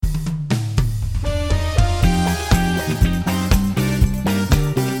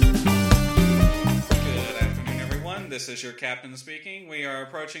this is your captain speaking. We are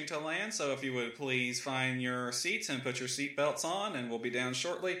approaching to land, so if you would please find your seats and put your seatbelts on, and we'll be down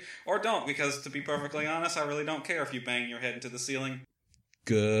shortly. Or don't, because to be perfectly honest, I really don't care if you bang your head into the ceiling.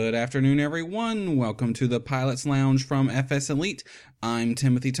 Good afternoon, everyone. Welcome to the Pilot's Lounge from FS Elite. I'm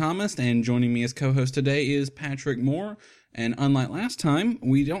Timothy Thomas, and joining me as co-host today is Patrick Moore. And unlike last time,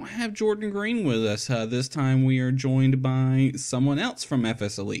 we don't have Jordan Green with us. This time we are joined by someone else from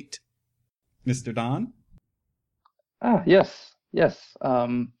FS Elite. Mr. Don? Yes.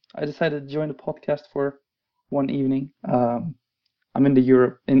 I decided to join the podcast for one evening. I'm in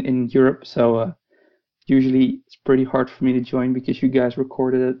Europe, so usually it's pretty hard for me to join because you guys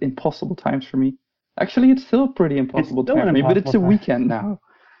recorded at impossible times for me. Actually, it's still pretty impossible time for me, but it's a weekend now.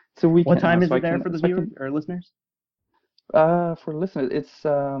 It's a weekend. What time now, is so it there for the viewers or listeners? For listeners, it's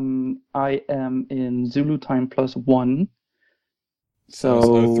I am in Zulu time +1. So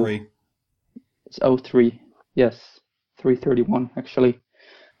it's 03. It's 03. Yes, 3:31 actually.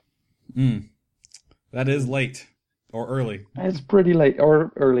 That is late or early. It's pretty late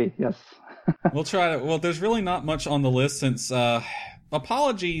or early. Yes. We'll try to. Well, there's really not much on the list since.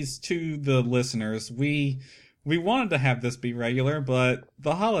 Apologies to the listeners. We wanted to have this be regular, but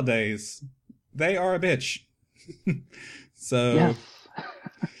the holidays, they are a bitch. So, yes.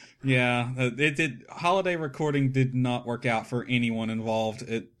 Yeah, it did. Holiday recording did not work out for anyone involved.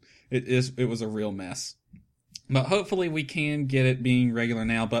 It was a real mess. But hopefully we can get it being regular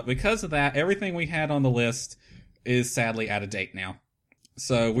now. But because of that, everything we had on the list is sadly out of date now.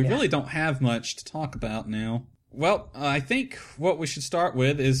 So we really don't have much to talk about now. Well, I think what we should start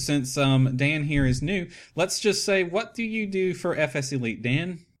with is, since Dan here is new, let's just say, what do you do for FS Elite,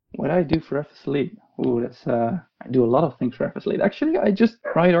 Dan? What I do for FS Elite? Oh, I do a lot of things for FS Elite. Actually, I just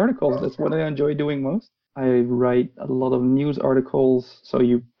write articles. That's what I enjoy doing most. I write a lot of news articles, so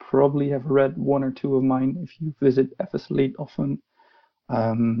you probably have read one or two of mine if you visit FS Elite often.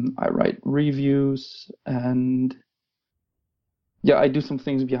 I write reviews, and I do some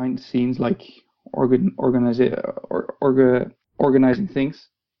things behind the scenes, like organizing things.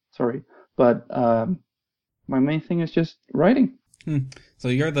 Sorry, but my main thing is just writing. So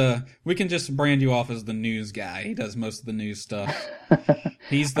we can just brand you off as the news guy. He does most of the news stuff.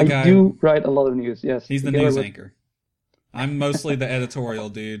 He's the guy. I do write a lot of news, yes. He's the news anchor. I'm mostly the editorial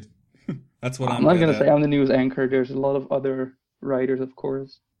dude. That's what I'm not going to say I'm the news anchor. There's a lot of other writers, of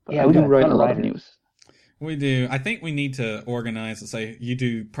course. But Yeah, I do write a lot of news. We do. I think we need to organize and say, you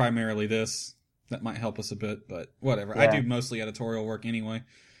do primarily this. That might help us a bit, but whatever. Yeah. I do mostly editorial work anyway.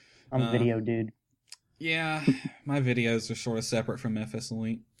 I'm a video dude. Yeah, my videos are sort of separate from FS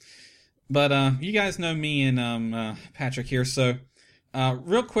Elite. But you guys know me and Patrick here, so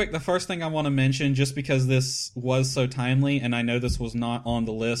real quick, the first thing I want to mention, just because this was so timely, and I know this was not on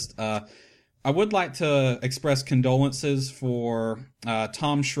the list, I would like to express condolences for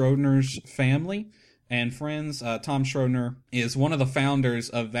Tom Schroeder's family and friends. Tom Schroeder is one of the founders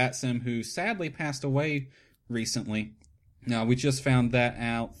of VATSIM, who sadly passed away recently. Now, we just found that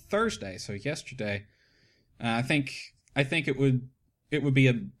out Thursday, so yesterday. I think it would be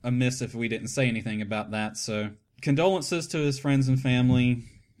a miss if we didn't say anything about that. So condolences to his friends and family.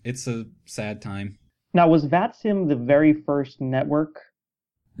 It's a sad time. Now, was VATSIM the very first network?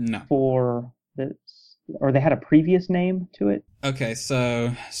 No. For this, or they had a previous name to it? Okay,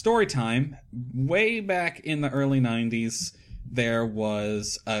 so story time. Way back in the early 90s, there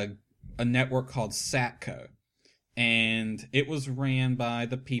was a network called SATCO, and it was ran by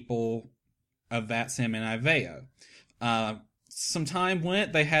the people of VATSIM and Iveo. Some time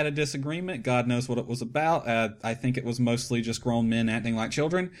went, they had a disagreement. God knows what it was about. I think it was mostly just grown men acting like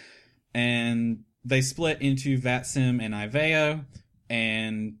children. And they split into VATSIM and Iveo,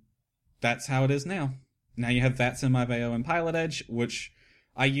 and that's how it is now. Now you have VATSIM, Iveo, and Pilot Edge, which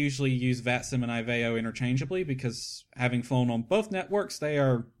I usually use VATSIM and Iveo interchangeably because, having flown on both networks, they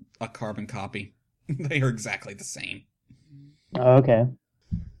are a carbon copy. They are exactly the same. Oh, okay.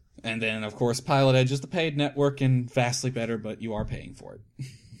 And then, of course, Pilot Edge is the paid network and vastly better, but you are paying for it.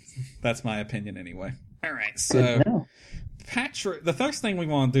 That's my opinion anyway. All right, so Patrick, the first thing we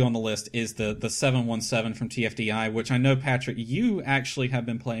want to do on the list is the 717 from TFDI, which I know, Patrick, you actually have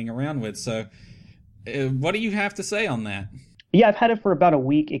been playing around with. So what do you have to say on that? Yeah, I've had it for about a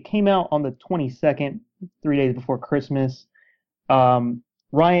week. It came out on the 22nd, 3 days before Christmas.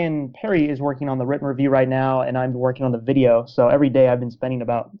 Ryan Perry is working on the written review right now, and I'm working on the video. So every day I've been spending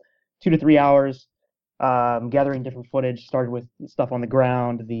about 2 to 3 hours gathering different footage. Started with stuff on the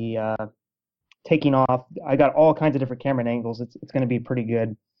ground, the taking off. I got all kinds of different camera angles. It's going to be pretty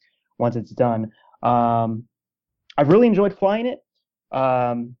good once it's done. I've really enjoyed flying it.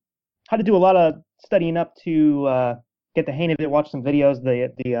 Had to do a lot of studying up to get the hang of it, watch some videos.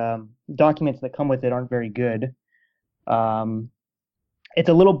 The documents that come with it aren't very good. It's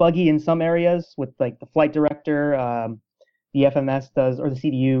a little buggy in some areas with like the flight director, the FMS does, or the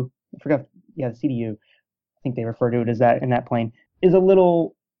CDU. I forgot. Yeah, the CDU. I think they refer to it as that in that plane is a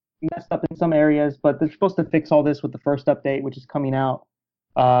little messed up in some areas, but they're supposed to fix all this with the first update, which is coming out.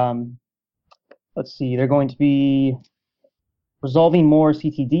 Let's see, they're going to be resolving more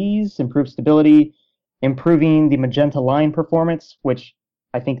CTDs, improve stability, improving the magenta line performance, which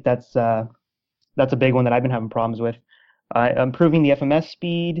I think that's a big one that I've been having problems with. Improving the FMS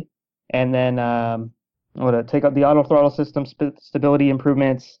speed, and then take out the auto throttle system stability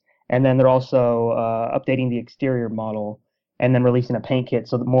improvements, and then they're also updating the exterior model, and then releasing a paint kit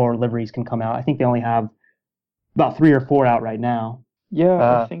so that more liveries can come out. I think they only have about 3 or 4 out right now.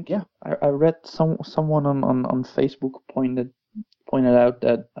 Yeah, I think I read someone on Facebook pointed out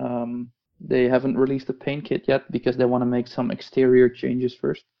that they haven't released the paint kit yet because they want to make some exterior changes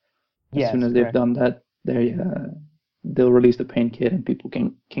first. As soon as they've done that, they'll release the paint kit and people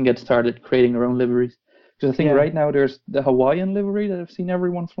can get started creating their own liveries. Because I think right now there's the Hawaiian livery that I've seen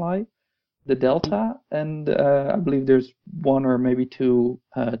everyone fly, the Delta, and I believe there's 1 or maybe 2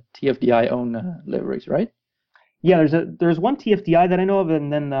 TFDI own liveries, right? Yeah, there's one TFDI that I know of,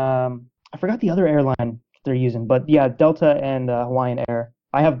 and then I forgot the other airline they're using, but yeah, Delta and Hawaiian Air.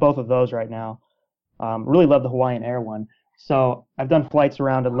 I have both of those right now. Really love the Hawaiian Air one. So I've done flights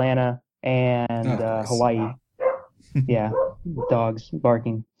around Atlanta and Hawaii. Yeah, dogs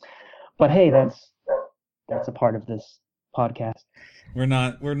barking. But hey, that's a part of this podcast. We're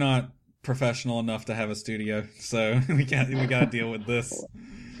not professional enough to have a studio, so we got to deal with this.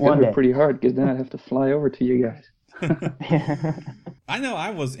 It's gonna be pretty hard because then I'd have to fly over to you guys. I know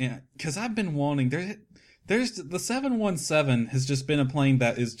I was in because I've been wanting. There's the 717 has just been a plane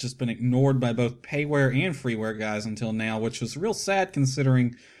that has just been ignored by both payware and freeware guys until now, which was real sad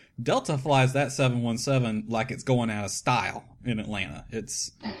considering Delta flies that 717 like it's going out of style in Atlanta.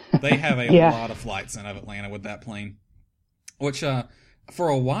 They have a lot of flights out of Atlanta with that plane, which for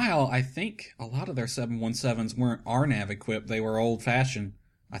a while I think a lot of their 717s weren't RNAV equipped. They were old fashioned.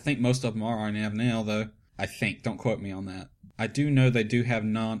 I think most of them are RNAV now, though. I think. Don't quote me on that. I do know they do have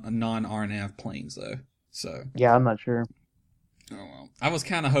non-RNAV planes, though. So yeah, I'm not sure. Oh well. I was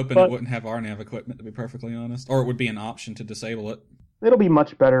kind of hoping it wouldn't have RNAV equipment, to be perfectly honest, or it would be an option to disable it. It'll be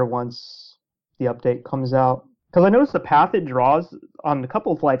much better once the update comes out. Because I noticed the path it draws on a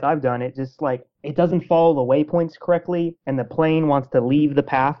couple of flights I've done, it just it doesn't follow the waypoints correctly, and the plane wants to leave the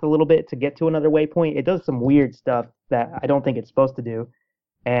path a little bit to get to another waypoint. It does some weird stuff that I don't think it's supposed to do,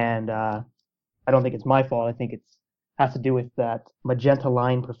 and I don't think it's my fault. I think it has to do with that magenta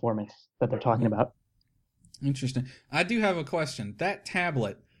line performance that they're talking about. Interesting. I do have a question. That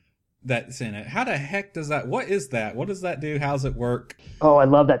tablet that's in it, how the heck does that, what is that? What does that do? How's it work? Oh, I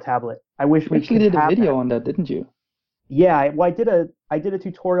love that tablet. I wish we actually did a video on that, didn't you? Yeah, I did a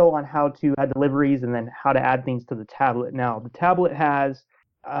tutorial on how to add deliveries and then how to add things to the tablet. Now, the tablet has,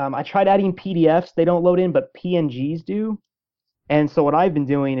 I tried adding PDFs. They don't load in, but PNGs do. And so what I've been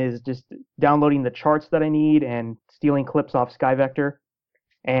doing is just downloading the charts that I need and stealing clips off SkyVector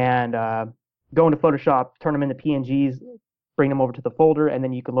and going to Photoshop, turn them into PNGs, bring them over to the folder, and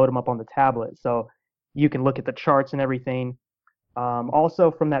then you can load them up on the tablet. So you can look at the charts and everything.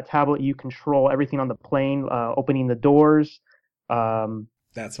 Also, from that tablet, you control everything on the plane, opening the doors.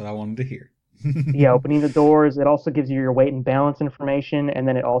 That's what I wanted to hear. Yeah, opening the doors. It also gives you your weight and balance information, and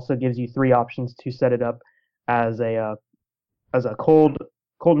then it also gives you 3 options to set it up as a cold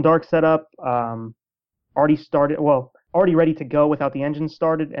and dark setup. Already ready to go without the engine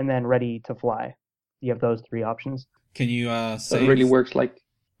started, and then ready to fly. You have those 3 options. Can you save? So it really works like...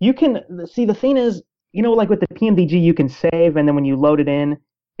 You can... See, the thing is, like with the PMDG, you can save, and then when you load it in,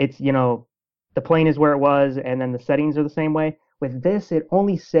 it's, the plane is where it was, and then the settings are the same way. With this, it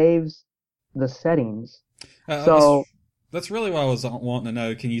only saves the settings. That's really what I was wanting to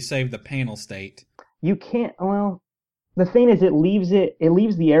know. Can you save the panel state? You can't... Well, the thing is, it leaves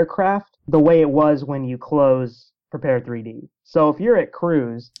the aircraft the way it was when you close Prepare 3D. So if you're at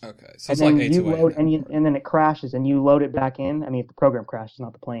cruise, okay, so it's like you load and then it crashes and you load it back in. I mean, if the program crashes,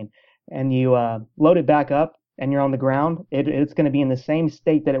 not the plane, and you load it back up and you're on the ground, it's going to be in the same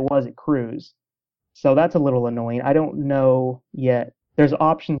state that it was at cruise. So that's a little annoying. I don't know yet. There's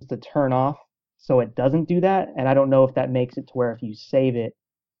options to turn off so it doesn't do that, and I don't know if that makes it to where if you save it,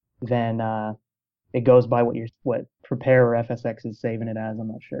 then it goes by what Prepare or FSX is saving it as. I'm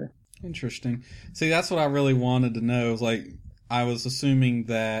not sure. Interesting. See, that's what I really wanted to know. I was assuming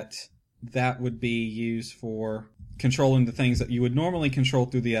that would be used for controlling the things that you would normally control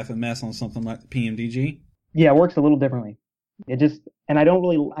through the FMS on something like the PMDG. Yeah, it works a little differently. It just, and I don't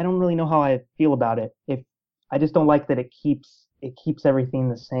really know how I feel about it. If I just don't like that it keeps everything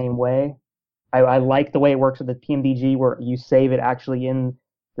the same way. I like the way it works with the PMDG where you save it actually in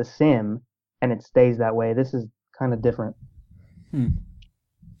the sim and it stays that way. This is kind of different.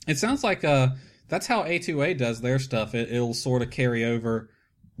 It sounds like that's how A2A does their stuff. It'll sort of carry over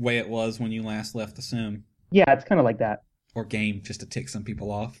way it was when you last left the sim Yeah, it's kind of like that. or game, just to tick some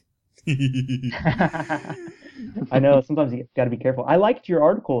people off. I know sometimes you got to be careful. I liked your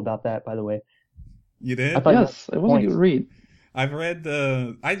article about that, by the way. You I did? thought Yes, it was a good read. I've read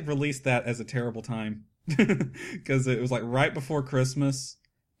the. I released that as a terrible time because it was like right before Christmas,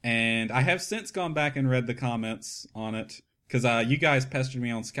 and I have since gone back and read the comments on it because you guys pestered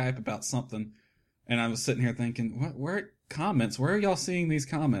me on Skype about something, and I was sitting here thinking, what? Where comments? Where are y'all seeing these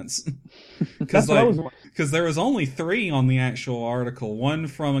comments? Because That's what I was. there was only 3 on the actual article. One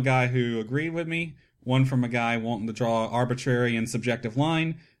from a guy who agreed with me, one from a guy wanting to draw arbitrary and subjective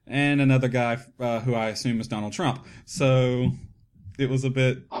line, and another guy who I assume is Donald Trump. So it was a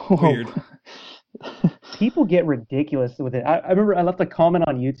bit weird. People get ridiculous with it. I remember I left a comment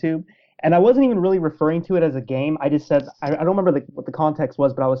on YouTube, and I wasn't even really referring to it as a game. I just said I don't remember what the context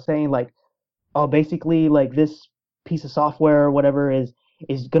was, but I was saying like, oh, basically like this piece of software or whatever is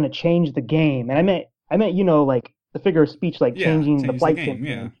going to change the game, and I meant like the figure of speech, like changing the change flight the game, sim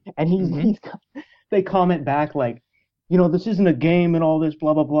yeah. thing. And he's they comment back like, this isn't a game and all this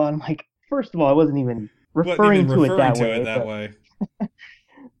blah blah blah. And I'm like, first of all, I wasn't even referring to it that way.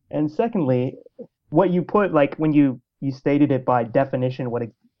 And secondly, what you put, like when you stated it by definition what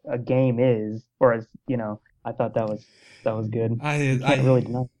a game is, or as I thought that was good. I Can't really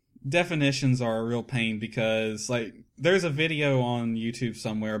deny. Definitions are a real pain because like there's a video on YouTube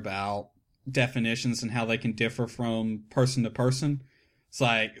somewhere about definitions and how they can differ from person to person. It's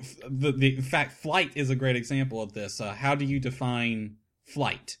like in fact, flight is a great example of this. How do you define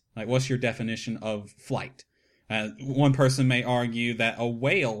flight? Like, what's your definition of flight? One person may argue that a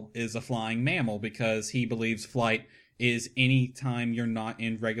whale is a flying mammal because he believes flight is any time you're not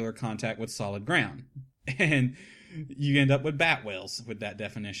in regular contact with solid ground. And you end up with bat whales with that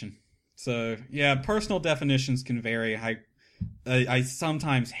definition. So, yeah, personal definitions can vary. I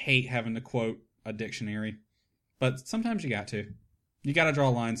sometimes hate having to quote a dictionary, but sometimes you got to. You got to draw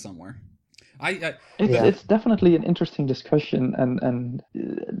a line somewhere. It's definitely an interesting discussion, and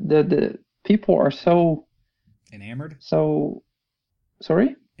the people are so enamored. So,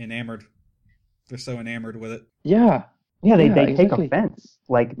 sorry? Enamored. They're so enamored with it. Yeah. Yeah, they exactly. take offense.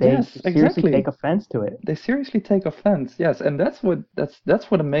 Like they seriously take offense to it. They seriously take offense. Yes, and that's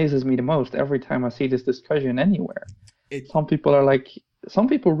what amazes me the most every time I see this discussion anywhere. Some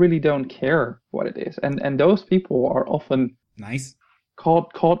people really don't care what it is, and those people are often nice.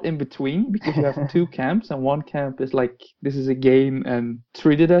 Caught in between because you have 2 camps, and one camp is like, this is a game and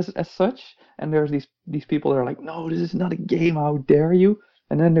treat it as such, and there's these people that are like, no, this is not a game, how dare you?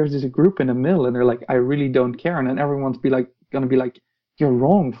 And then there's this group in the middle, and they're like, I really don't care. And then everyone's gonna be like, you're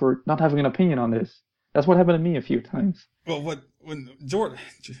wrong for not having an opinion on this. That's what happened to me a few times. Well, when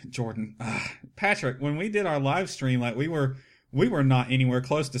Patrick, when we did our live stream, like we were not anywhere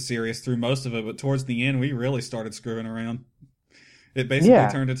close to serious through most of it, but towards the end, we really started screwing around. It basically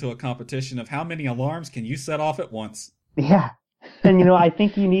turned into a competition of how many alarms can you set off at once. Yeah, and I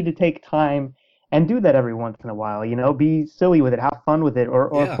think you need to take time and do that every once in a while, be silly with it, have fun with it, or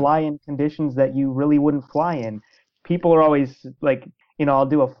fly in conditions that you really wouldn't fly in. People are always like, I'll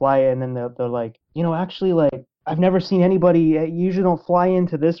do a fly and then they're like, actually, like, I've never seen anybody, you usually don't fly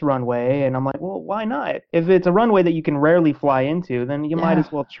into this runway. And I'm like, well, why not? If it's a runway that you can rarely fly into, then you might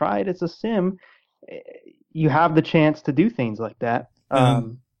as well try it. It's a sim. You have the chance to do things like that.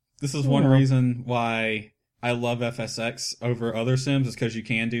 This is one reason why I love FSX over other sims, is because you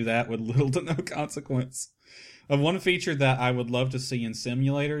can do that with little to no consequence. One feature that I would love to see in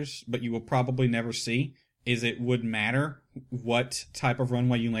simulators, but you will probably never see, is it would matter what type of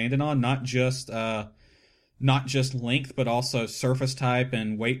runway you landed on, not just length, but also surface type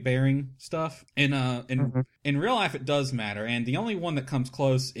and weight bearing stuff. In real life, it does matter, and the only one that comes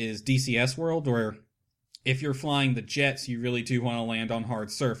close is DCS World, where if you're flying the jets, you really do want to land on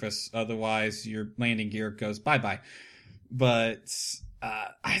hard surface. Otherwise, your landing gear goes bye-bye. But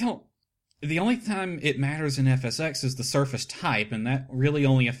the only time it matters in FSX is the surface type, and that really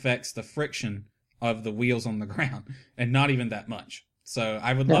only affects the friction of the wheels on the ground, and not even that much. So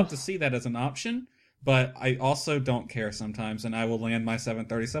I would love to see that as an option, but I also don't care sometimes, and I will land my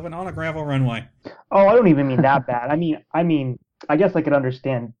 737 on a gravel runway. Oh, I don't even mean that bad. I mean, I guess I could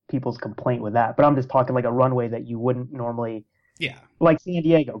understand people's complaint with that, but I'm just talking like a runway that you wouldn't normally Yeah. Like San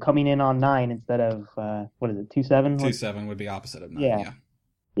Diego coming in on 9 instead of, what is it, 2.7? 2.7 would be opposite of 9. Yeah. Yeah.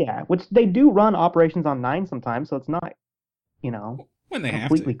 Yeah, which they do run operations on 9 sometimes, so it's not, you know, When they have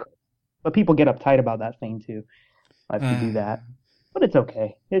completely. to. But people get uptight about that thing too, if you do that. But it's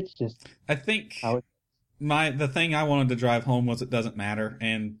okay. It's just. I think how it, the thing I wanted to drive home was it doesn't matter,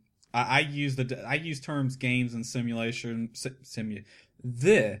 and I use terms games and simulation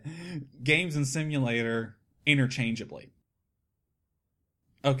games and simulator interchangeably.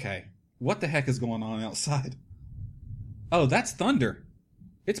 Okay, what the heck is going on outside? Oh, that's thunder.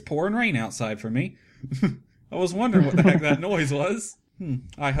 It's pouring rain outside for me. I was wondering what the heck that noise was.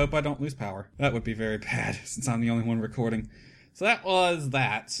 I hope I don't lose power. That would be very bad, since I'm the only one recording. So that was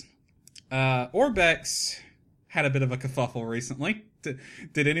that. Orbex had a bit of a kerfuffle recently.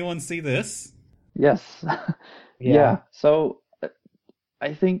 Did anyone see this? Yes. Yeah. So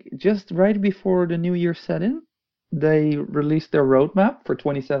I think just right before the new year set in, they released their roadmap for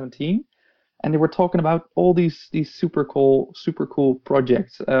 2017, and they were talking about all these super cool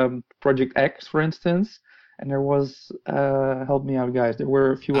projects. Project X, for instance, and there was help me out, guys. There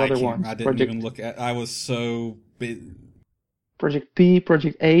were a few other ones. I didn't even look at. I was so busy. Project P,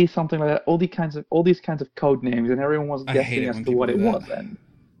 Project A, something like that. All these kinds of code names, and everyone was guessing as to what it was. And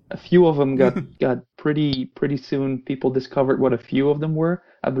a few of them got pretty soon. People discovered what a few of them were.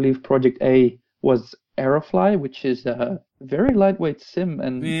 I believe Project A was Aerofly, which is a very lightweight sim,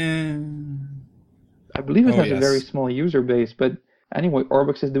 and I believe it has a very small user base. But anyway,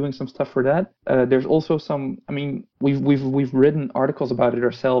 Orbix is doing some stuff for that. There's also some. I mean, we've written articles about it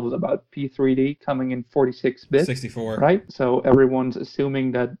ourselves about P3D coming in 46-bit, 64, right? So everyone's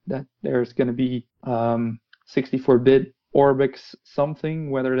assuming that there's going to be 64-bit Orbix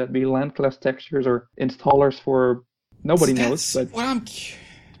something, whether that be land class textures or installers for nobody knows. But what I'm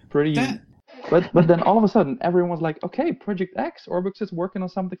pretty. But then all of a sudden, everyone was like, okay, Project X, Orbix is working on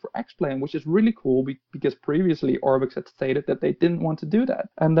something for X-Plane, which is really cool because previously Orbix had stated that they didn't want to do that.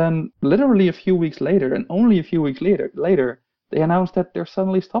 And then literally a few weeks later, and only a few weeks later, they announced that they're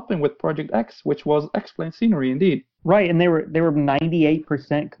suddenly stopping with Project X, which was X-Plane scenery indeed. Right, and they were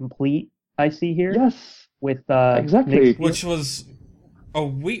 98% complete, I see here. Yes. With exactly. Which was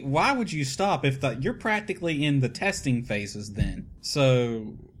why would you stop if you're practically in the testing phases then?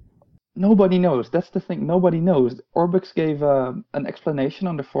 So nobody knows. That's the thing. Nobody knows. Orbix gave an explanation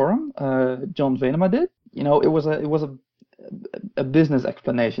on the forum. John Venema did. You know, it was a business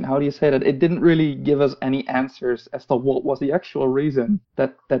explanation. How do you say that? It didn't really give us any answers as to what was the actual reason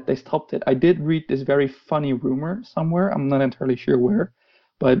that they stopped it. I did read this very funny rumor somewhere. I'm not entirely sure where,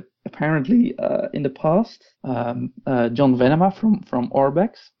 but apparently in the past, John Venema from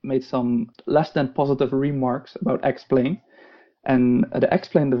Orbex made some less than positive remarks about X-Plane. And the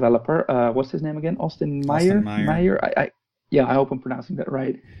X-Plane developer, what's his name again? Austin Meyer. I hope I'm pronouncing that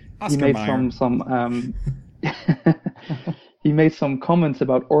right. Oscar he made Meyer. He made some comments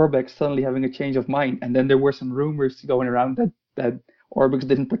about Orbex suddenly having a change of mind, and then there were some rumors going around that Orbex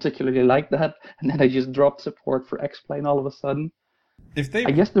didn't particularly like that, and then they just dropped support for X-Plane all of a sudden.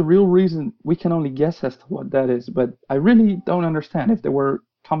 I guess the real reason, we can only guess as to what that is, but I really don't understand if they were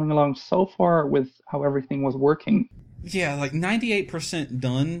coming along so far with how everything was working. Yeah, like 98%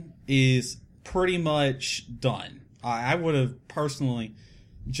 done is pretty much done. I would have personally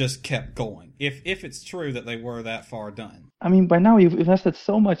just kept going if it's true that they were that far done. I mean, by now you've invested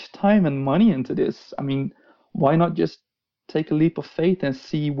so much time and money into this. I mean, why not just take a leap of faith and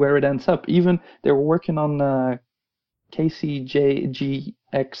see where it ends up? Even they were working on KCJGX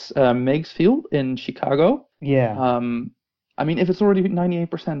Meigs Field in Chicago. Yeah. I mean, if it's already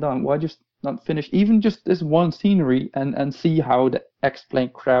 98% done, why just not finish even just this one scenery and see how the X-Plane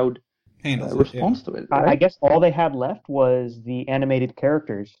crowd responds to it? Right? I guess all they had left was the animated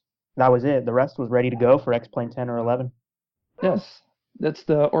characters. That was it. The rest was ready to go for X-Plane 10 or 11. Yes, that's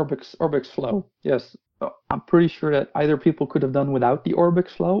the Orbix flow. Yes, I'm pretty sure that either people could have done without the Orbix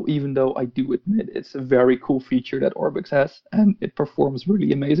flow, even though I do admit it's a very cool feature that Orbix has and it performs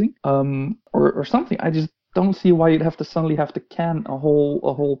really amazing. Or something. I just don't see why you'd suddenly have to can a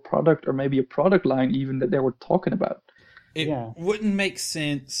whole product, or maybe a product line even, that they were talking about. It wouldn't make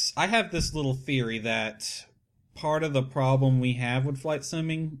sense. I have this little theory that part of the problem we have with flight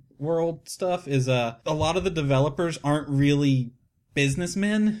simming world stuff is a lot of the developers aren't really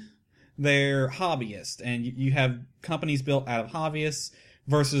businessmen. They're hobbyists, and you have companies built out of hobbyists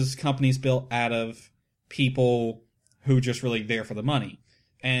versus companies built out of people who are just really there for the money.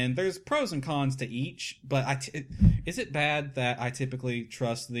 And there's pros and cons to each, but is it bad that I typically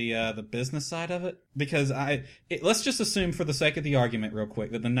trust the business side of it? Because let's just assume, for the sake of the argument real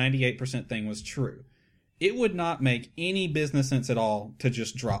quick, that the 98% thing was true. it would not make any business sense at all to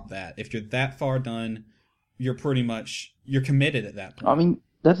just drop that. If you're that far done, you're committed at that point. I mean,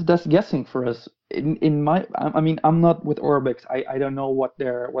 that's guessing for us. I'm not with Orbix. I don't know what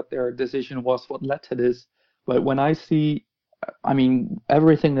their decision was, what led to this. But when I see, I mean,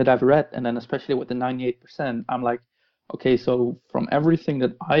 everything that I've read, and then especially with the 98%, I'm like, okay, so from everything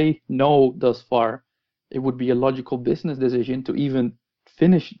that I know thus far, it would be a logical business decision to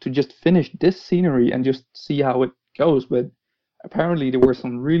just finish this scenery and just see how it goes. But apparently there were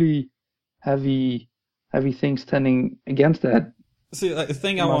some really heavy things standing against that. See, the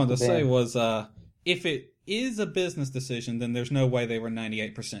thing I wanted to say was, if it is a business decision, then there's no way they were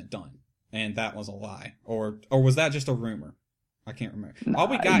 98% done, and that was a lie, or was that just a rumor? I can't remember. All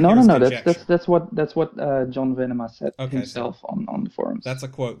we got here is conjecture. That's what John Venema said himself on the forums. That's a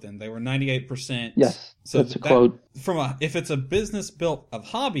quote. Then they were 98%. Yes, so that's a quote. If it's a business built of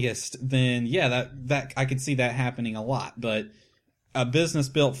hobbyists, then yeah, that I could see that happening a lot. But a business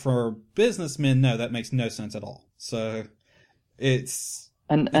built for businessmen, no, that makes no sense at all. So it's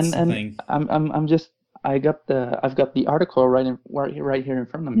the thing. I've got the article right here in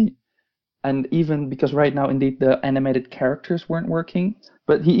front of me. And even because right now, indeed, the animated characters weren't working,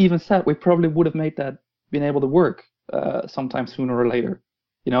 but he even said we probably would have been able to work sometime sooner or later,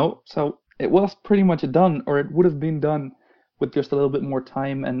 you know? So it was pretty much done, or it would have been done with just a little bit more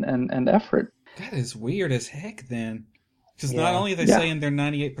time and effort. That is weird as heck then. Because not only are they saying they're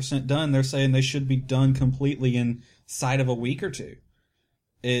 98% done, they're saying they should be done completely inside of a week or two.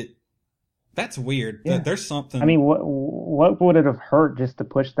 That's weird. Yeah. There's something. I mean, what would it have hurt just to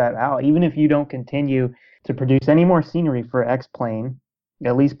push that out? Even if you don't continue to produce any more scenery for X-Plane,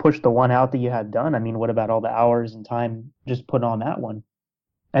 at least push the one out that you had done. I mean, what about all the hours and time just put on that one?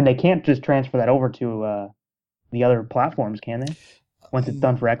 And they can't just transfer that over to the other platforms, can they? Once it's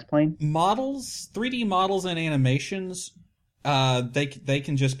done for X-Plane? 3D models and animations, they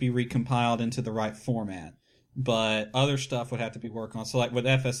can just be recompiled into the right format. But other stuff would have to be worked on. So like with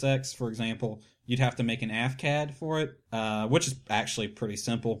FSX, for example, you'd have to make an AFCAD for it, which is actually pretty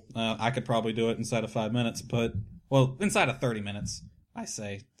simple. I could probably do it inside of 5 minutes, inside of 30 minutes. I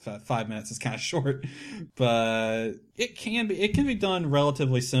say 5 minutes is kind of short, but it can be done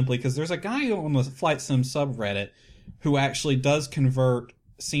relatively simply because there's a guy on the Flight Sim subreddit who actually does convert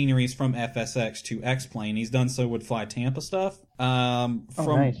sceneries from FSX to X-Plane. He's done so with Fly Tampa stuff.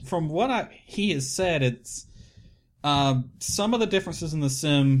 From what he has said, it's some of the differences in the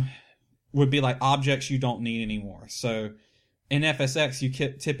sim would be like objects you don't need anymore. So in FSX, you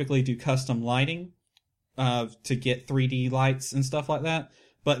typically do custom lighting to get 3D lights and stuff like that.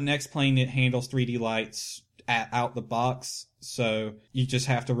 But in X-Plane, it handles 3D lights out the box. So you just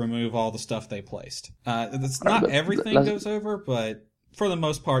have to remove all the stuff they placed. It's not everything goes over, but for the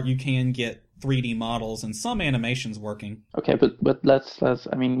most part, you can get 3D models and some animations working. Okay, but let's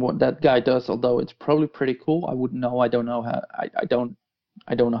I mean, what that guy does, although it's probably pretty cool, I wouldn't know. I don't know how.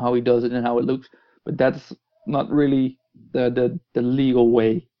 I don't know how he does it and how it looks. But that's not really the legal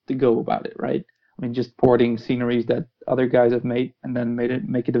way to go about it, right? I mean, just porting sceneries that other guys have made and then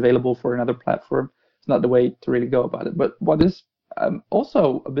make it available for another platform. It's not the way to really go about it. But what is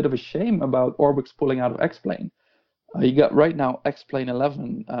also a bit of a shame about Orbix pulling out of X-Plane. You got right now X-Plane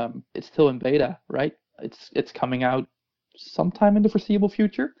 11. It's still in beta, right? It's coming out sometime in the foreseeable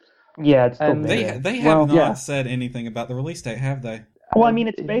future. Yeah, it's still beta. They have not said anything about the release date, have they? Well, I mean,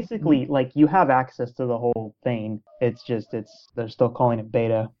 it's basically like you have access to the whole thing. It's just they're still calling it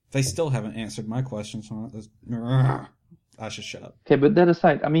beta. They still haven't answered my questions. I should shut up. Okay, but that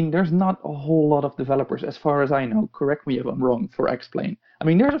aside, I mean, there's not a whole lot of developers, as far as I know. Correct me if I'm wrong, for X-Plane. I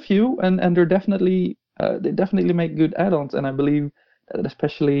mean, there's a few, and they're definitely. They definitely make good add-ons, and I believe that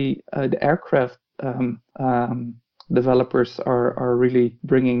especially the aircraft developers are really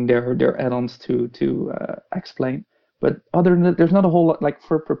bringing their add-ons to X-Plane. But other than that, there's not a whole lot. Like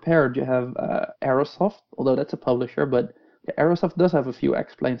for Prepared, you have Aerosoft, although that's a publisher, but Aerosoft does have a few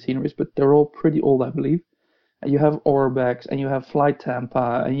X-Plane sceneries, but they're all pretty old, I believe. And you have Orbex, and you have Flight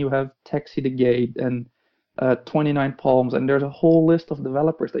Tampa, and you have Taxi the Gate, and 29 Palms, and there's a whole list of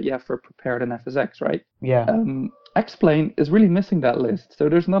developers that you have for Prepared and FSX, right? Yeah. X-Plane is really missing that list, so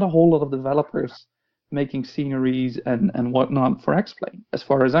there's not a whole lot of developers making sceneries and whatnot for X-Plane, as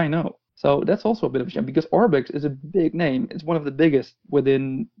far as I know. So that's also a bit of a shame, because Orbix is a big name. It's one of the biggest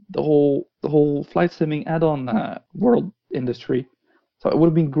within the whole flight simming add-on world industry. So it would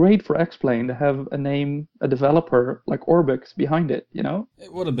have been great for X-Plane to have a developer like Orbix behind it, you know?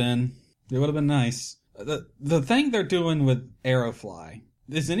 It would have been nice. The thing they're doing with Aerofly,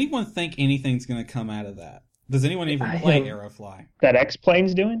 does anyone think anything's going to come out of that? Does anyone even play Aerofly? That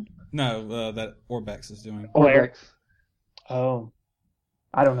X-Plane's doing? No, that Orbex is doing. Orbex. Oh,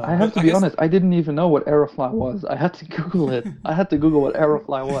 I don't know. I have to be honest, I didn't even know what Aerofly was. I had to Google it. I had to Google what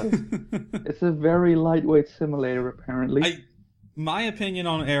Aerofly was. It's a very lightweight simulator, apparently. My opinion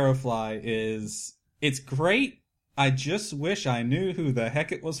on Aerofly is it's great. I just wish I knew who the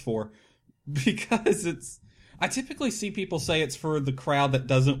heck it was for. Because I typically see people say it's for the crowd that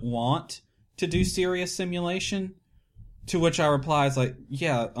doesn't want to do serious simulation. To which I reply is like,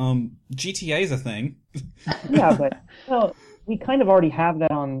 yeah, GTA's a thing. Yeah, but we kind of already have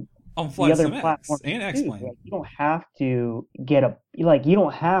that on Flight the other Sim platforms and X-Plane. Like, you don't have to you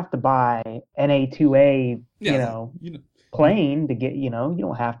don't have to buy an A2A, plane to get, you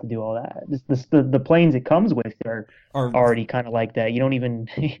don't have to do all that. The planes it comes with are already kind of like that. You don't even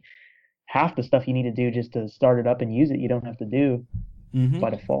half the stuff you need to do just to start it up and use it. You don't have to do by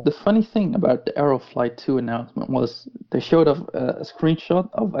default. The funny thing about the Aerofly 2 announcement was they showed a screenshot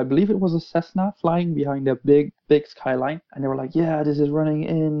of, I believe it was a Cessna flying behind a big skyline, and they were like, yeah, this is running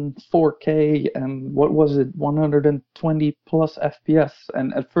in 4K and what was it, 120 plus FPS.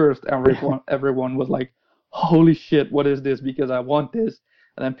 And at first everyone was like, holy shit, what is this? Because I want this.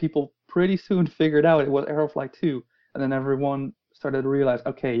 And then people pretty soon figured out it was Aerofly 2, and then everyone started to realize,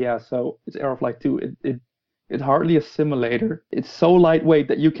 okay, yeah, so it's Aerofly 2. It's hardly a simulator. It's so lightweight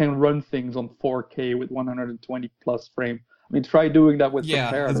that you can run things on 4K with 120 plus frame. I mean, try doing that with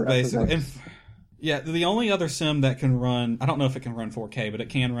it's basically. The only other sim that can run, I don't know if it can run 4K, but it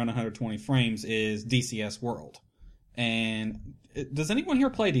can run 120 frames is DCS World. And does anyone here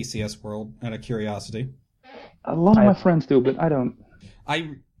play DCS World, out of curiosity? A lot of my friends do, but I don't.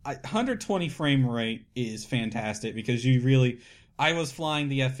 120 frame rate is fantastic because I was flying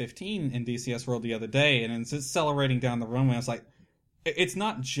the F-15 in DCS World the other day, and it's accelerating down the runway. I was like, it's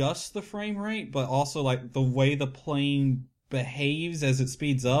not just the frame rate, but also like the way the plane behaves as it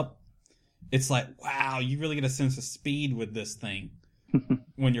speeds up. It's like, wow, you really get a sense of speed with this thing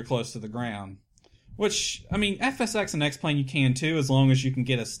when you're close to the ground. Which, I mean, FSX and X-Plane you can too, as long as you can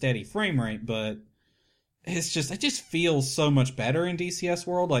get a steady frame rate, but it just feels so much better in DCS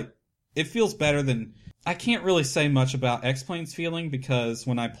World. Like, it feels better than... I can't really say much about X-Plane's feeling because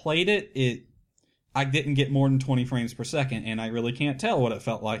when I played it, I didn't get more than 20 frames per second, and I really can't tell what it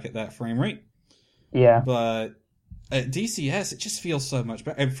felt like at that frame rate. Yeah. But at DCS, it just feels so much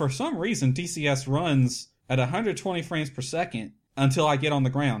better. And for some reason, DCS runs at 120 frames per second until I get on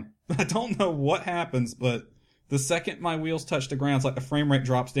the ground. I don't know what happens, but the second my wheels touch the ground, it's like the frame rate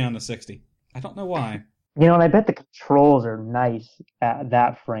drops down to 60. I don't know why. And I bet the controls are nice at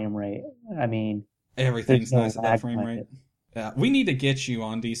that frame rate. I mean... Everything's nice at that frame rate. Yeah, we need to get you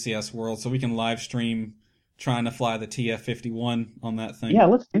on DCS World so we can live stream trying to fly the TF-51 on that thing. Yeah,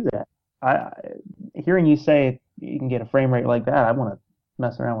 let's do that. Hearing you say you can get a frame rate like that, I want to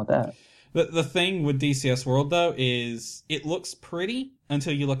mess around with that. The thing with DCS World, though, is it looks pretty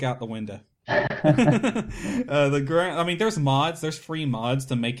until you look out the window. There's mods, there's free mods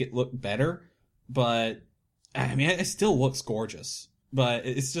to make it look better, but I mean, it still looks gorgeous. But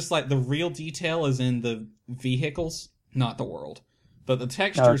it's just like the real detail is in the vehicles, not the world. But the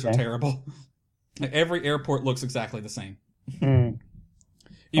textures are terrible. Every airport looks exactly the same. Well,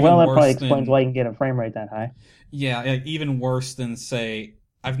 that probably explains why you can get a frame rate that high. Yeah, even worse than, say,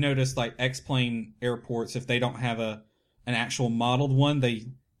 I've noticed like X-Plane airports, if they don't have an actual modeled one, they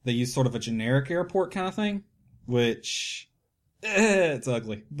use sort of a generic airport kind of thing, which it's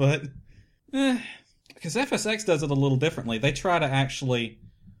ugly. But because FSX does it a little differently. They try to actually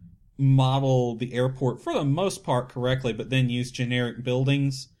model the airport for the most part correctly, but then use generic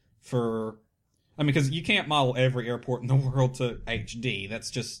buildings for... I mean, because you can't model every airport in the world to HD. That's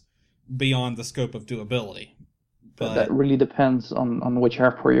just beyond the scope of doability. But that really depends on which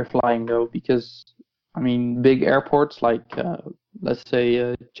airport you're flying, though, because, I mean, big airports like, let's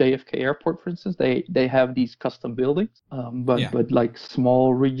say JFK Airport, for instance, they have these custom buildings. But like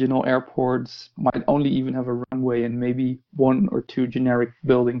small regional airports might only even have a runway and maybe one or two generic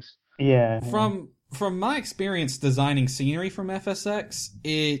buildings. Yeah. From my experience designing scenery from FSX,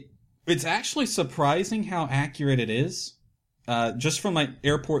 it's actually surprising how accurate it is. Just from like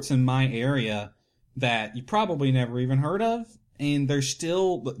airports in my area that you probably never even heard of, and they're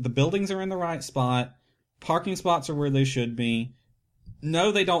still, the buildings are in the right spot, parking spots are where they should be.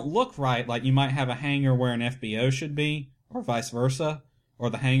 No, they don't look right, like you might have a hangar where an FBO should be, or vice versa, or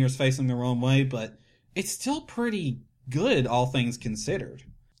the hangar's facing the wrong way, but it's still pretty good, all things considered.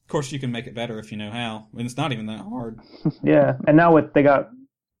 Of course, you can make it better if you know how, and it's not even that hard. Yeah, and now they got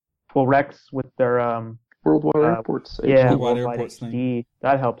Rex with their Worldwide Airports. Yeah, Worldwide Airports HD.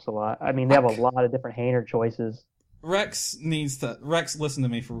 That helps a lot. I mean, they have a lot of different hangar choices. Rex, listen to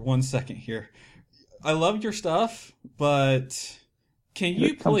me for 1 second here. I love your stuff, but can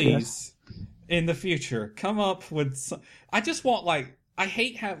you please, in the future, come up with some... I just want, like... I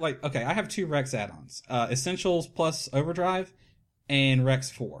have 2 Rex add-ons. Essentials plus Overdrive and Rex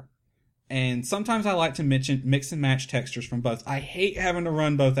 4. And sometimes I like to mix and match textures from both. I hate having to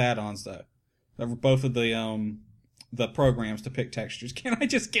run both add-ons, though. Both of the programs to pick textures. Can I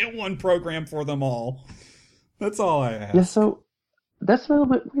just get one program for them all? That's all I ask. Yeah, so that's a little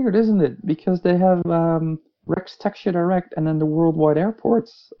bit weird, isn't it? Because they have Rex Texture Direct and then the Worldwide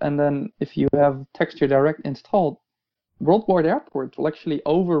Airports. And then if you have Texture Direct installed, Worldwide Airports will actually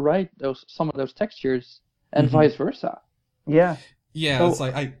overwrite some of those textures and vice versa. Yeah. Yeah, so it's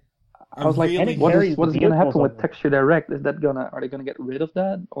like I was like, really... what is going to happen with Texture Direct? Are they going to get rid of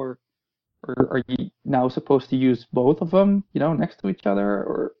that, or are you now supposed to use both of them, next to each other?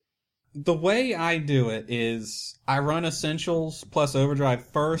 Or the way I do it is I run Essentials plus Overdrive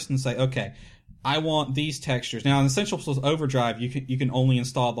first and say, okay, I want these textures. Now in Essentials plus Overdrive, you can only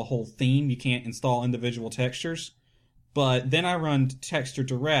install the whole theme. You can't install individual textures. But then I run Texture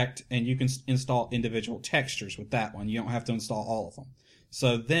Direct, and you can install individual textures with that one. You don't have to install all of them.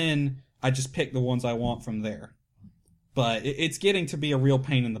 So then I just pick the ones I want from there. But it's getting to be a real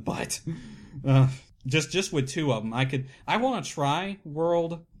pain in the butt. Just with 2 of them. I want to try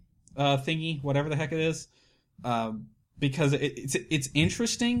World thingy, whatever the heck it is, because it's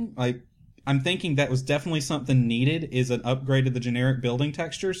interesting. Like, I'm thinking that was definitely something needed, is an upgrade to the generic building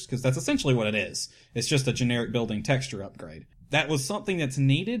textures, because that's essentially what it is. It's just a generic building texture upgrade. That was something that's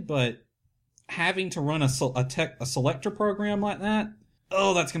needed, but having to run a selector program like that,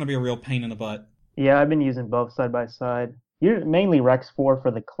 that's going to be a real pain in the butt. Yeah, I've been using both side by side. Mainly Rex 4 for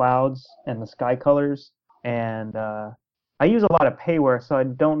the clouds and the sky colors, and I use a lot of payware, so I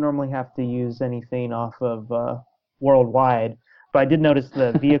don't normally have to use anything off of Worldwide. But I did notice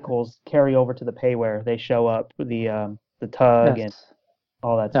the vehicles carry over to the payware. They show up, the tug and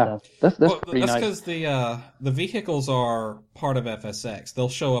all that stuff. That's pretty nice. That's because the vehicles are part of FSX. They'll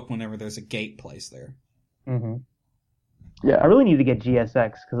show up whenever there's a gate placed there. Mm-hmm. Yeah, I really need to get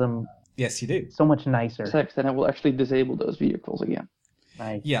GSX because Yes, you do. So much nicer. GSX, then it will actually disable those vehicles again.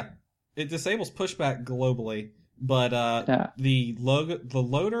 Nice. Yeah, it disables pushback globally, but the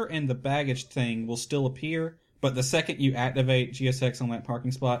loader and the baggage thing will still appear. But the second you activate GSX on that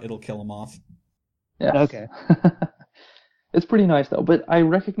parking spot, it'll kill them off. Yeah. Okay. It's pretty nice though. But I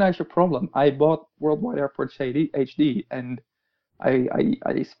recognize your problem. I bought Worldwide Airports HD, and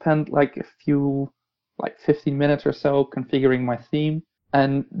I spent like 15 minutes or so configuring my theme,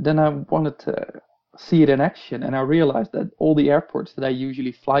 and then I wanted to see it in action, and I realized that all the airports that I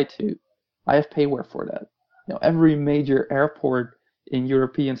usually fly to, I have payware for that. Every major airport in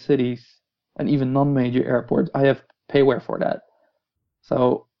European cities, and even non-major airports, I have payware for that.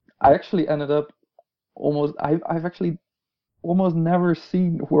 So I actually ended up I've actually almost never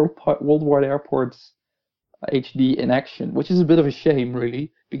seen Worldwide Airports HD in action, which is a bit of a shame,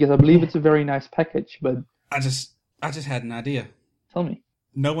 really, because I believe it's a very nice package. But I just had an idea. Tell me.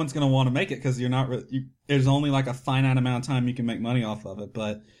 No one's going to want to make it because there's only like a finite amount of time you can make money off of it.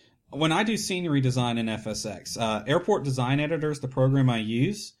 But when I do scenery design in FSX, Airport Design Editor is the program I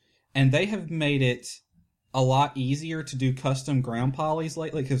use. And they have made it a lot easier to do custom ground polys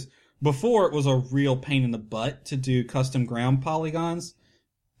lately, because before it was a real pain in the butt to do custom ground polygons.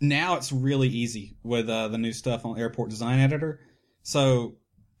 Now it's really easy with the new stuff on Airport Design Editor. So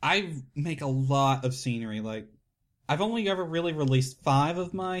I make a lot of scenery. Like, I've only ever really released 5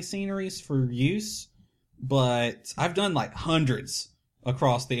 of my sceneries for use, but I've done like hundreds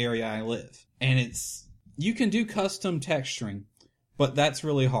across the area I live. And you can do custom texturing, but that's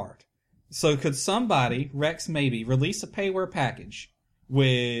really hard. So could somebody, Rex maybe, release a payware package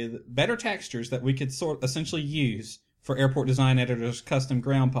with better textures that we could essentially use for Airport Design Editor's custom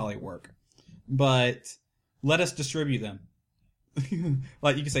ground poly work, but let us distribute them.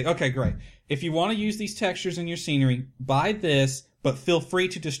 Like, you can say, okay, great. If you want to use these textures in your scenery, buy this, but feel free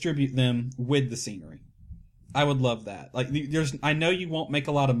to distribute them with the scenery. I would love that. Like, I know you won't make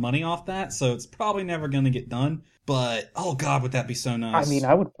a lot of money off that, so it's probably never going to get done. But, oh God, would that be so nice. I mean,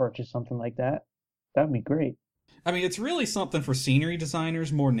 I would purchase something like that. That would be great. I mean, it's really something for scenery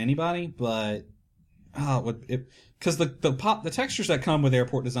designers more than anybody, but because the textures that come with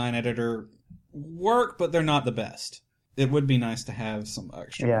Airport Design Editor work, but they're not the best. It would be nice to have some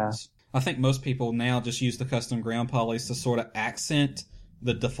extra ones. I think most people now just use the custom ground polys to sort of accent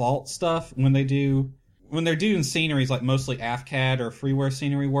the default stuff when they're doing sceneries, like mostly AFCAD or freeware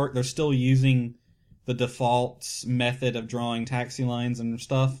scenery work. They're still using the default method of drawing taxi lines and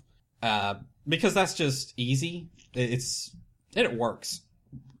stuff, because that's just easy. it works.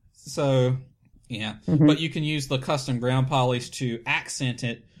 So yeah, Mhm. but you can use the custom ground polish to accent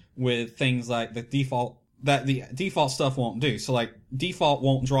it with things like the default stuff won't do. So like default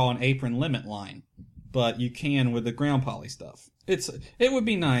won't draw an apron limit line, but you can with the ground poly stuff. It would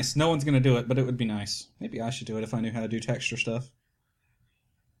be nice. No one's gonna do it, but it would be nice. Maybe I should do it if I knew how to do texture stuff.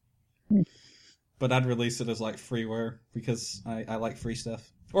 But I'd release it as like freeware because I like free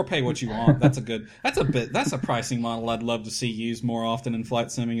stuff. Or pay what you want. That's a pricing model I'd love to see used more often in flight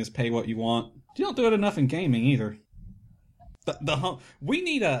simming is pay what you want. You don't do it enough in gaming either. We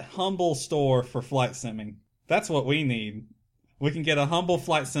need a humble store for flight simming. That's what we need. We can get a humble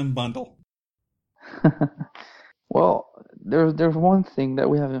flight sim bundle. Well, there's one thing that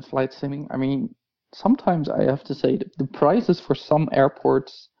we have in flight simming. I mean, sometimes I have to say that the prices for some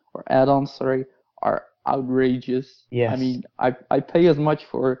airports or add-ons, sorry, are outrageous. Yes. I mean, I pay as much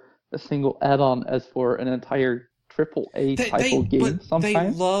for a single add-on as for an entire AAA title game but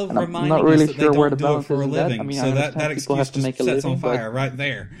sometimes. they love and I'm reminding not really us that sure they where don't the do it balance for a is in that. living. I mean, I So understand that people excuse have to just make a sets living, on fire right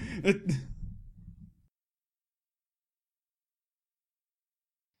there.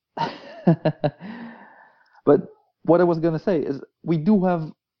 But what I was gonna say is we do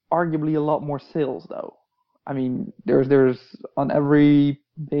have arguably a lot more sales though. I mean, there's on every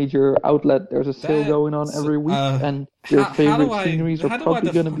major outlet there's a sale going on every week, and your favorite sceneries are how do I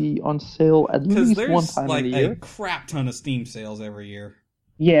probably gonna be on sale at Because least one there's time like in the a year. crap ton of Steam sales every year.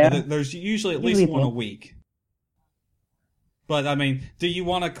 Yeah. There's usually at least Usually one a one. week. But I mean, do you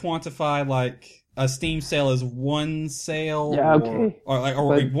want to quantify like a Steam sale as one sale, Yeah, okay. or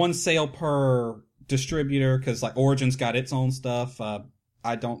But- one sale per distributor? Because like Origin's got its own stuff.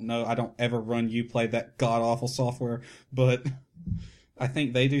 I don't know. I don't ever run Uplay, that god awful software, but I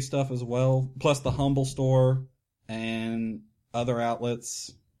think they do stuff as well. Plus the Humble Store and other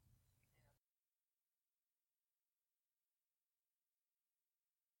outlets.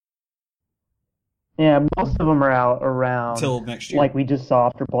 Yeah, most of them are out around Till next year. like we just saw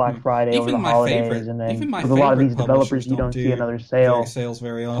after Black Friday over the holidays, and then with a lot of these developers, you don't see another sale sales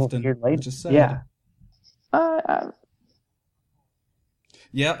very a whole often, year later. which is sad. Yeah,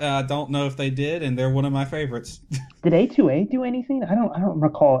 Yeah, I don't know if they did, and they're one of my favorites. did A2A do anything? I don't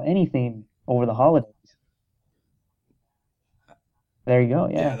recall anything over the holidays. There you go.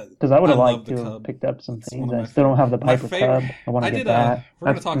 Yeah, Yeah, because I would have I love liked the to Cub. have picked up some It's things. one of I my still don't have the my Piper favorite- Cub. I want I to did get that. we're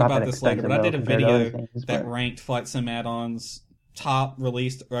going to That's talk not about that this later, but I did a expensive, though, compared to other video things, that but- ranked Flight Sim add-ons top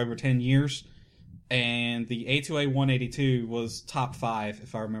released over 10 years, and the A2A 182 was top 5,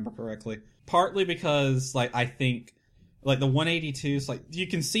 if I remember correctly. Partly because, like, I think, like, the 182 is, like, you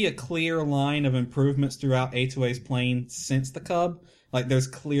can see a clear line of improvements throughout A2A's plane since the Cub. Like, they're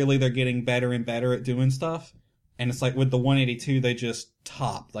getting better and better at doing stuff. And it's like, with the 182, they just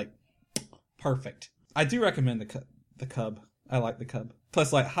topped, like, perfect. I do recommend the Cub. I like the Cub.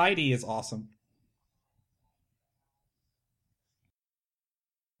 Plus, like, Heidi is awesome.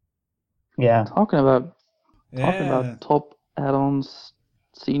 Yeah. Talking about Yeah. top add-ons,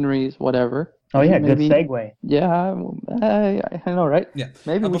 sceneries, whatever. Oh yeah, good Maybe- segue. Yeah, I know, right? Yeah.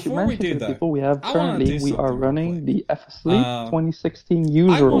 Maybe we should Before we mention do to the that, people we have I wanna do currently. We are something real running quick. the FS League 2016 I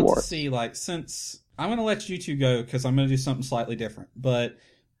User want Award. to see, like, since I'm going to let you two go because I'm going to do something slightly different. But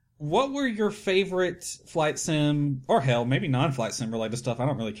what were your favorite flight sim, or hell, maybe non-flight sim related stuff? I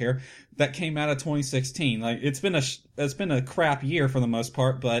don't really care. That came out of 2016. Like, it's been a crap year for the most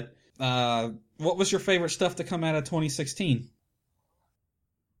part. But what was your favorite stuff to come out of 2016?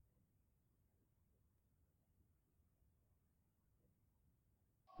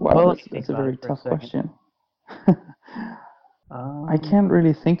 Wow, Well, let me that's think a about very it for a tough second. question. I can't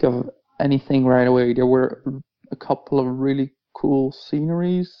really think of anything right away. There were a couple of really cool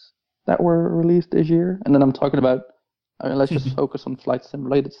sceneries that were released this year, and then I'm talking about. I mean, let's just focus on flight sim